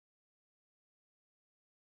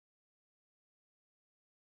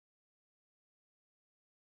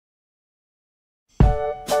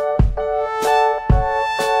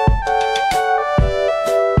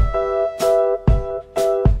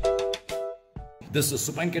This is the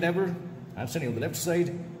supine cadaver. I'm standing on the left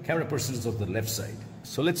side. Camera person is on the left side.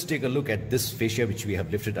 So let's take a look at this fascia which we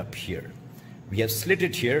have lifted up here. We have slit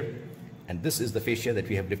it here, and this is the fascia that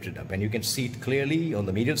we have lifted up, and you can see it clearly on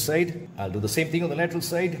the medial side. I'll do the same thing on the lateral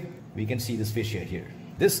side. We can see this fascia here.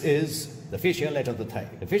 This is the fascia lata of the thigh.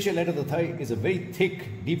 The fascia lata of the thigh is a very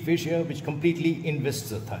thick, deep fascia which completely invests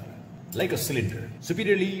the thigh, like a cylinder.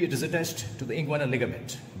 Superiorly, it is attached to the inguinal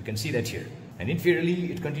ligament. You can see that here. And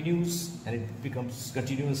inferiorly, it continues, and it becomes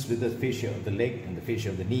continuous with the fascia of the leg and the fascia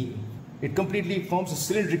of the knee. It completely forms a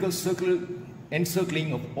cylindrical circular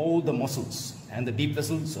encircling of all the muscles and the deep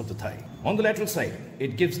vessels of the thigh. On the lateral side,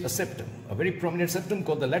 it gives a septum, a very prominent septum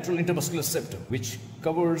called the lateral intermuscular septum, which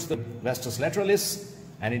covers the vastus lateralis,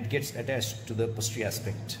 and it gets attached to the posterior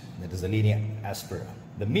aspect, that is the linea aspera.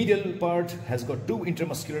 The medial part has got two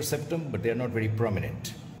intramuscular septum, but they are not very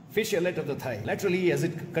prominent. Fascia lata of the thigh. Laterally, as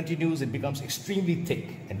it continues, it becomes extremely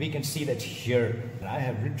thick, and we can see that here. And I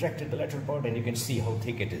have retracted the lateral part, and you can see how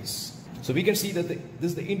thick it is. So we can see that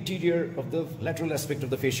this is the interior of the lateral aspect of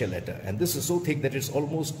the fascia lata, and this is so thick that it's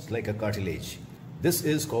almost like a cartilage. This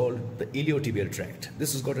is called the iliotibial tract.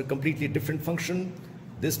 This has got a completely different function.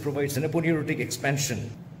 This provides an aponeurotic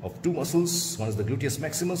expansion of two muscles. One is the gluteus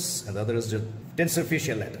maximus, and the other is the tensor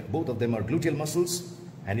fascia lata. Both of them are gluteal muscles,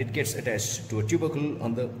 and it gets attached to a tubercle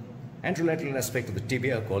on the anterolateral aspect of the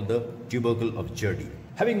tibia called the tubercle of Jerde.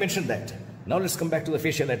 Having mentioned that, now let's come back to the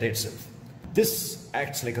fascia lata itself. This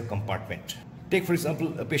acts like a compartment. Take, for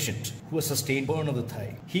example, a patient who has sustained burn of the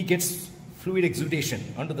thigh. He gets fluid exudation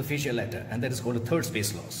under the fascia lata, and that is called a third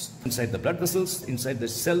space loss. Inside the blood vessels, inside the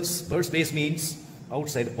cells, third space means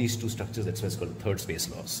outside of these two structures, that's why it's called a third space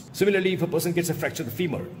loss. Similarly, if a person gets a fracture of the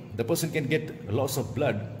femur, the person can get a loss of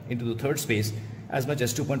blood into the third space as much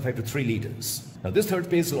as 2.5 to 3 liters. Now, this third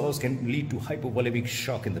space loss can lead to hypovolemic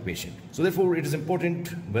shock in the patient. So therefore, it is important,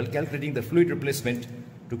 while calculating the fluid replacement,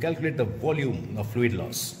 to calculate the volume of fluid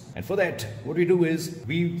loss. And for that, what we do is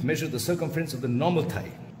we measure the circumference of the normal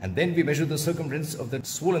thigh, and then we measure the circumference of the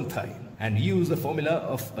swollen thigh, and use the formula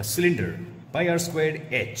of a cylinder, pi r squared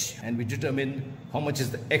h, and we determine how much is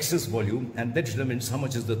the excess volume, and that determines how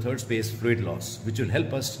much is the third space fluid loss, which will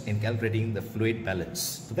help us in calculating the fluid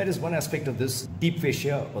balance. So that is one aspect of this deep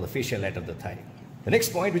fascia or the fascia lata of the thigh. The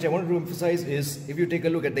next point which I wanted to emphasize is, if you take a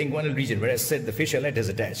look at the inguinal region, where I said the fascia lata is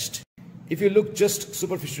attached, if you look just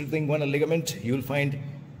superficial to the inguinal ligament, you will find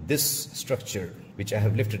this structure which I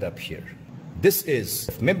have lifted up here. This is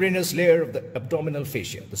the membranous layer of the abdominal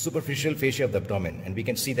fascia, the superficial fascia of the abdomen, and we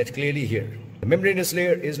can see that clearly here. The membranous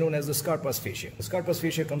layer is known as the scarpa's fascia. The scarpa's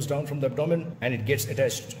fascia comes down from the abdomen, and it gets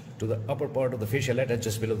attached to the upper part of the fascia lata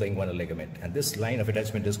just below the inguinal ligament, and this line of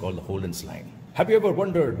attachment is called the Holden's line. Have you ever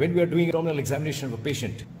wondered, when we are doing abdominal examination of a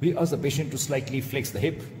patient, we ask the patient to slightly flex the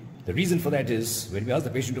hip? The reason for that is, when we ask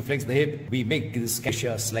the patient to flex the hip, we make this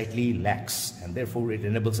fascia slightly lax, and therefore it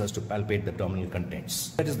enables us to palpate the abdominal contents.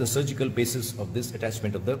 That is the surgical basis of this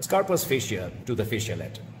attachment of the scarpa's fascia to the fascia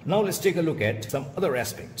lata. Now let's take a look at some other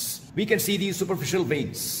aspects. We can see these superficial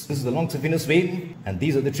veins. This is the long saphenous vein, and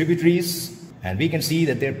these are the tributaries, and we can see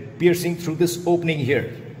that they're piercing through this opening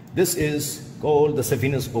here. This is called the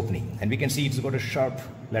saphenous opening, and we can see it's got a sharp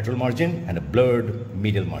lateral margin and a blurred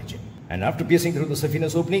medial margin. And after piercing through the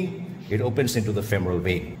saphenous opening, it opens into the femoral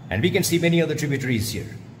vein. And we can see many other tributaries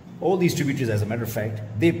here. All these tributaries, as a matter of fact,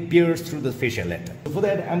 they pierce through the fascia lata. So for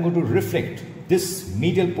that, I'm going to reflect this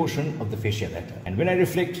medial portion of the fascia lata. And when I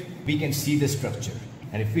reflect, we can see this structure.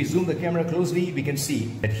 And if we zoom the camera closely, we can see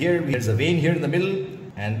that here there's a vein here in the middle,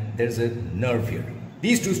 and there's a nerve here.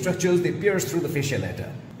 These two structures, they pierce through the fascia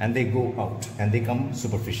lata, and they go out, and they come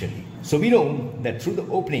superficially. So we know that through the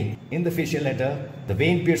opening in the fascia lata, the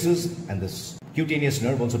vein pierces, and the cutaneous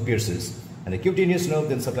nerve also pierces, and the cutaneous nerve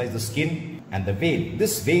then supplies the skin and the vein.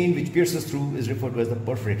 This vein which pierces through is referred to as the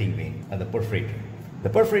perforating vein, and the perforator. The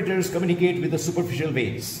perforators communicate with the superficial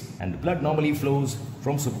veins, and the blood normally flows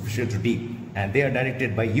from superficial to deep, and they are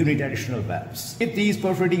directed by unidirectional valves. If these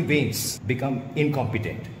perforating veins become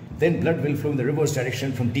incompetent, then blood will flow in the reverse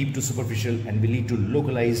direction from deep to superficial, and will lead to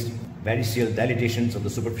localized variceal dilatations of the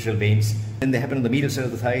superficial veins. When they happen on the medial side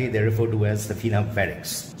of the thigh, they are referred to as Saphena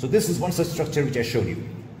Varix. So this is one such structure which I showed you.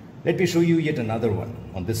 Let me show you yet another one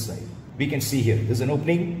on this side. We can see here, there's an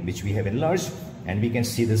opening which we have enlarged, and we can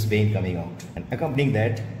see this vein coming out. And accompanying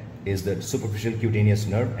that is the superficial cutaneous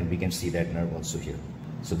nerve, and we can see that nerve also here.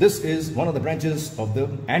 So this is one of the branches of the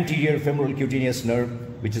anterior femoral cutaneous nerve,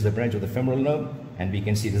 which is a branch of the femoral nerve, and we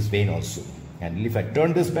can see this vein also. And if I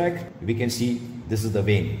turn this back, we can see this is the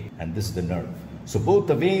vein and this is the nerve. So both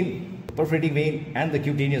the vein, the perforating vein, and the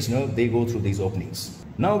cutaneous nerve, they go through these openings.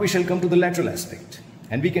 Now we shall come to the lateral aspect,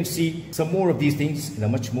 and we can see some more of these things in a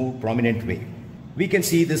much more prominent way. we can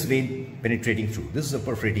see this vein penetrating through. This is a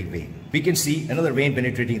perforating vein. We can see another vein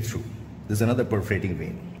penetrating through. This is another perforating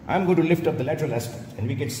vein. I'm going to lift up the lateral aspect, and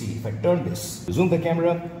we can see, if I turn this, zoom the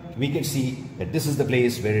camera, we can see that this is the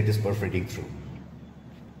place where it is perforating through.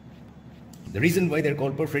 The reason why they're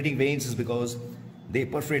called perforating veins is because they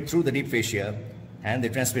perforate through the deep fascia and they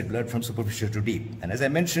transmit blood from superficial to deep. And as I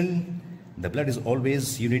mentioned, the blood is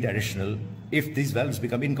always unidirectional. If these valves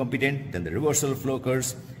become incompetent, then the reversal flow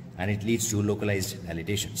occurs and it leads to localized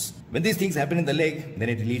dilatations. When these things happen in the leg, then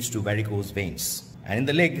it leads to varicose veins. And in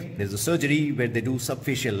the leg, there's a surgery where they do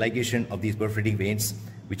subfascial ligation of these perforating veins,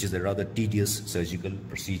 which is a rather tedious surgical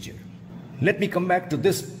procedure. Let me come back to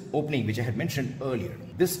this opening which I had mentioned earlier.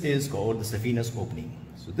 This is called the Saphenous opening.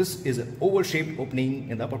 So this is an oval-shaped opening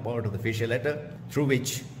in the upper part of the fascia lata through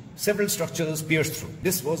which several structures pierce through.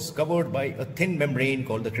 This was covered by a thin membrane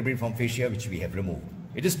called the cribriform fascia, which we have removed.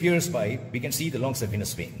 It is pierced by, we can see the long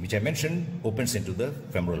saphenous vein, which I mentioned opens into the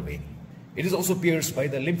femoral vein. It is also pierced by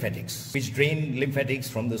the lymphatics, which drain lymphatics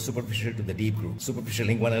from the superficial to the deep groove, superficial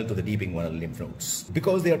inguinal to the deep inguinal lymph nodes.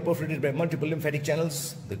 Because they are perforated by multiple lymphatic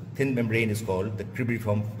channels, the thin membrane is called the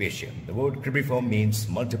cribriform fascia. The word cribriform means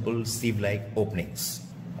multiple sieve-like openings.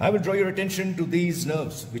 I will draw your attention to these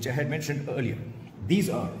nerves, which I had mentioned earlier. These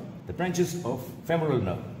are the branches of femoral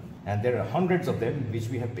nerve, and there are hundreds of them, which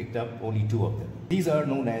we have picked up only 2 of them. These are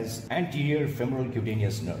known as anterior femoral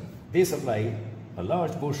cutaneous nerve. They supply a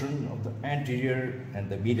large portion of the anterior and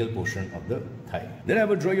the medial portion of the thigh. Then I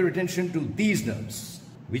will draw your attention to these nerves,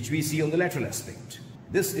 which we see on the lateral aspect.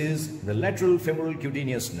 This is the lateral femoral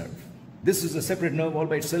cutaneous nerve. This is a separate nerve all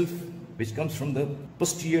by itself, which comes from the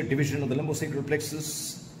posterior division of the lumbosacral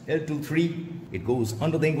plexus, L23. It goes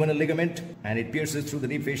under the inguinal ligament and it pierces through the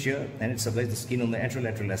deep fascia and it supplies the skin on the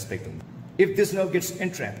anterolateral aspect. If this nerve gets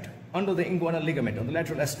entrapped under the inguinal ligament on the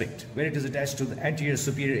lateral aspect, where it is attached to the anterior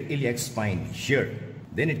superior iliac spine here,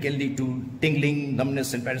 then it can lead to tingling,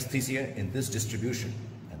 numbness and paresthesia in this distribution.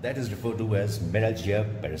 And that is referred to as Meralgia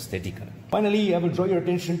paresthetica. Finally, I will draw your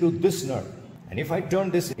attention to this nerve. And if I turn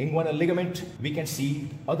this inguinal ligament, we can see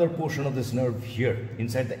other portion of this nerve here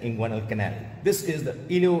inside the inguinal canal. This is the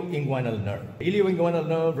ilioinguinal nerve. The ilioinguinal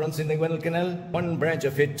nerve runs in the inguinal canal. One branch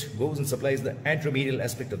of it goes and supplies the anteromedial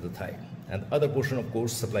aspect of the thigh. And the other portion, of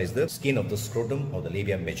course, supplies the skin of the scrotum or the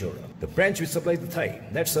labia majora. The branch which supplies the thigh,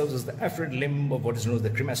 that serves as the afferent limb of what is known as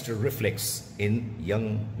the Cremaster Reflex in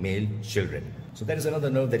young male children. So that is another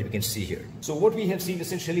nerve that we can see here. So what we have seen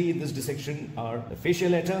essentially in this dissection are the fascia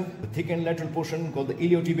lata, the thickened lateral portion called the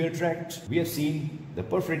iliotibial tract. We have seen the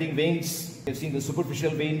perforating veins. We have seen the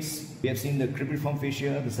superficial veins. We have seen the cribriform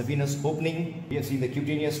fascia, the saphenous opening. We have seen the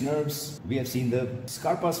cutaneous nerves. We have seen the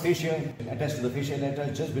scarpa's fascia attached to the fascia lata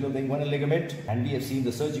just below the inguinal ligament. And we have seen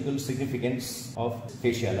the surgical significance of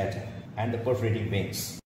fascia lata and the perforating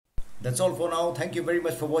veins. That's all for now. Thank you very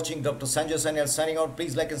much for watching. Dr. Sanjoy Sanyal signing out.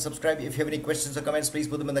 Please like and subscribe. If you have any questions or comments, please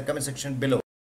put them in the comment section below.